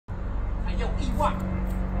yo, E.Y.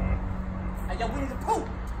 Hey, yo, Winnie the Pooh.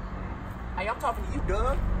 Hey, I'm talking to you,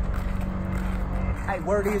 Doug. Hey,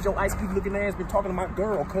 word is your ice cube looking ass been talking to my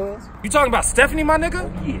girl, cuz. You talking about Stephanie, my nigga?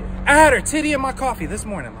 Oh, yeah. I had her titty in my coffee this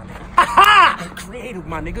morning, my nigga. Ha! Creative,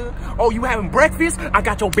 my nigga. Oh, you having breakfast? I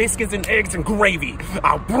got your biscuits and eggs and gravy.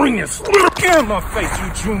 I'll bring it. Get in my face,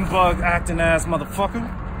 you June bug acting ass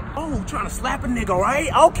motherfucker. Oh, trying to slap a nigga,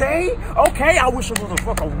 right? Okay. I wish a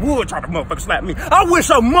motherfucker would try to motherfucker slap me. I wish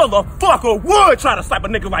a motherfucker would try to slap a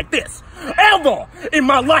nigga like this. Ever in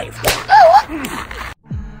my life.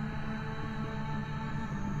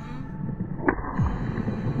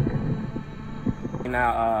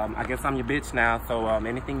 Now, I guess I'm your bitch now, so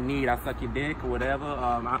anything you need, I'll suck your dick or whatever.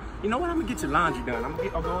 You know what? I'm gonna get your laundry done.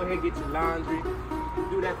 I'll go ahead and get your laundry.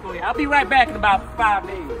 Do that for you. I'll be right back in about 5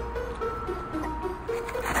 days.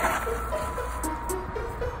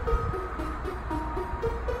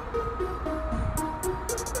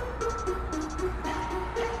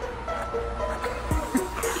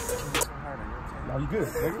 No, you good,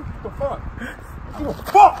 nigga? What the fuck? What the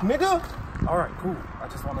fuck, nigga? All right, cool. I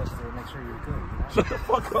just wanted to make sure you're good. You know? Shut the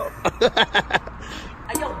fuck up.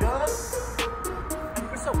 Hey, yo, Doug.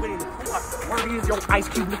 What's up, Winnie the Pooh? Word is your ice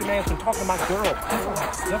cube looking ass been talking to my girl.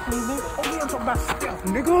 Stephanie, nigga? Oh, yeah, I'm talking about Steph,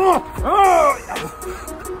 nigga.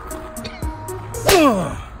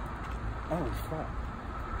 Oh, fuck.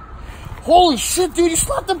 Holy shit, dude, you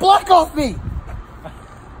slapped the black off me.